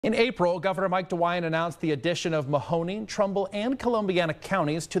In April, Governor Mike DeWine announced the addition of Mahoning, Trumbull, and Columbiana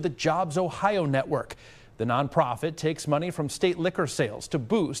counties to the JobsOhio network. The nonprofit takes money from state liquor sales to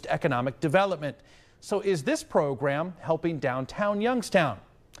boost economic development. So is this program helping downtown Youngstown?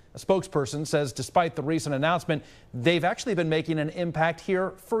 A spokesperson says despite the recent announcement, they've actually been making an impact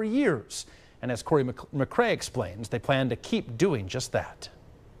here for years. And as Corey McCrae explains, they plan to keep doing just that.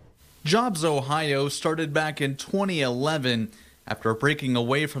 JobsOhio started back in 2011 after breaking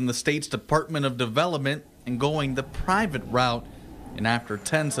away from the state's Department of Development and going the private route, and after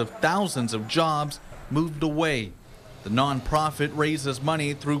tens of thousands of jobs moved away. The nonprofit raises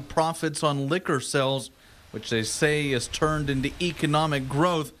money through profits on liquor sales, which they say is turned into economic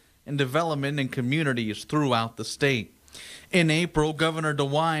growth and development in communities throughout the state. In April, Governor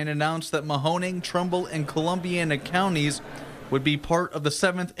DeWine announced that Mahoning, Trumbull, and Columbiana counties would be part of the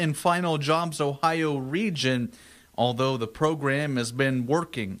 7th and final JobsOhio region, although the program has been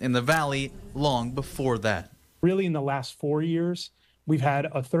working in the valley long before that. Really, in the last 4 years, we've had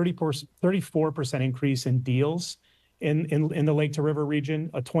a 34% increase in deals in the Lake to River region,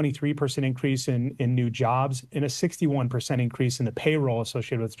 a 23% increase in new jobs, and a 61% increase in the payroll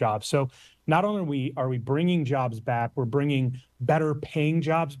associated with jobs. So not only are we bringing jobs back, we're bringing better paying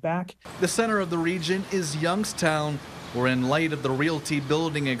jobs back. The center of the region is Youngstown, where in light of the realty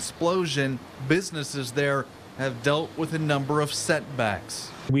building explosion, businesses there have dealt with a number of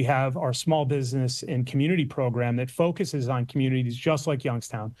setbacks. We have our small business and community program that focuses on communities just like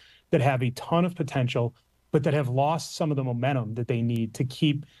Youngstown that have a ton of potential, but that have lost some of the momentum that they need to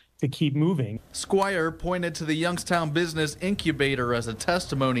keep moving. Squire pointed to the Youngstown Business Incubator as a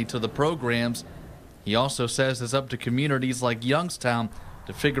testimony to the programs. He also says it's up to communities like Youngstown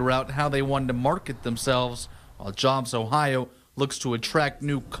to figure out how they want to market themselves, while JobsOhio looks to attract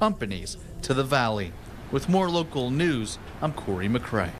new companies to the valley. With more local news, I'm Corey McCrae.